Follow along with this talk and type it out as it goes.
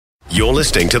You're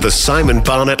listening to the Simon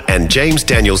Barnett and James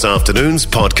Daniels Afternoons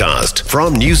podcast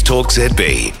from News Talk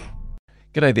ZB.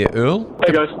 G'day there, Earle.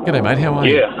 Hey guys. G'day, mate. How are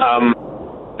you?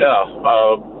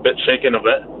 A bit shaken of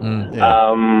it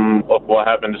of what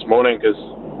happened this morning because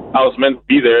I was meant to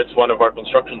be there. It's one of our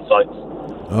construction sites.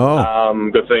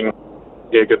 Good thing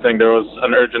there was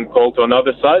an urgent call to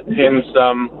another site. Hence,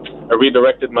 I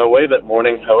redirected my way that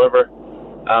morning. However,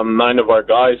 9 of our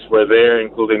guys were there,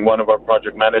 including one of our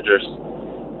project managers.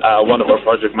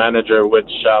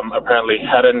 Which apparently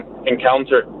had an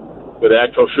encounter with the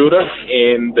actual shooter,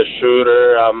 and the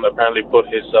shooter apparently put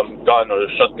his gun or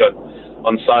shotgun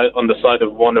on the side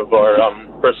of one of our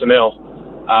personnel,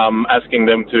 asking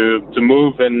them to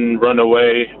move and run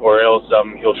away, or else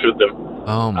he'll shoot them.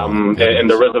 And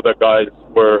the rest of the guys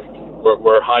were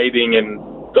hiding and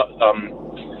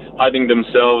hiding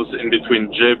themselves in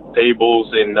between jib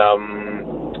tables and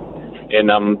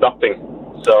ducting.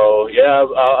 So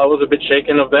I was a bit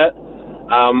shaken of that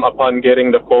upon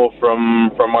getting the call from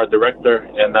our director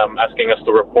and asking us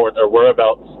to report our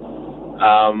whereabouts.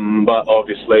 But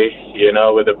obviously,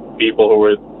 with the people who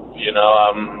were,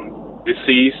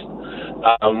 deceased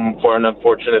for an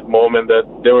unfortunate moment, that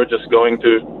they were just going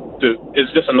to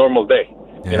it's just a normal day.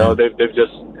 Yeah. They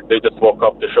just woke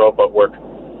up to show up at work,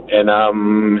 and I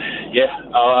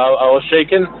was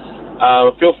shaken.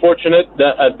 I feel fortunate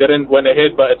that I didn't went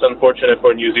ahead, but it's unfortunate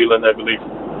for New Zealand, I believe.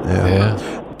 Yeah.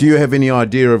 Do you have any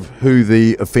idea of who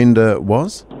the offender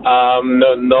was?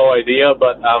 No idea,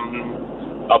 but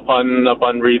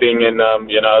upon reading and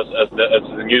as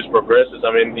the news progresses,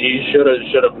 he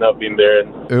should have not been there.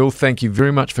 Earle, thank you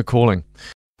very much for calling.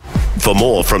 For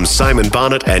more from Simon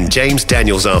Barnett and James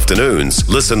Daniels Afternoons,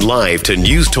 listen live to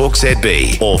News Talk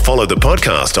ZB or follow the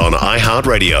podcast on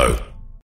iHeartRadio.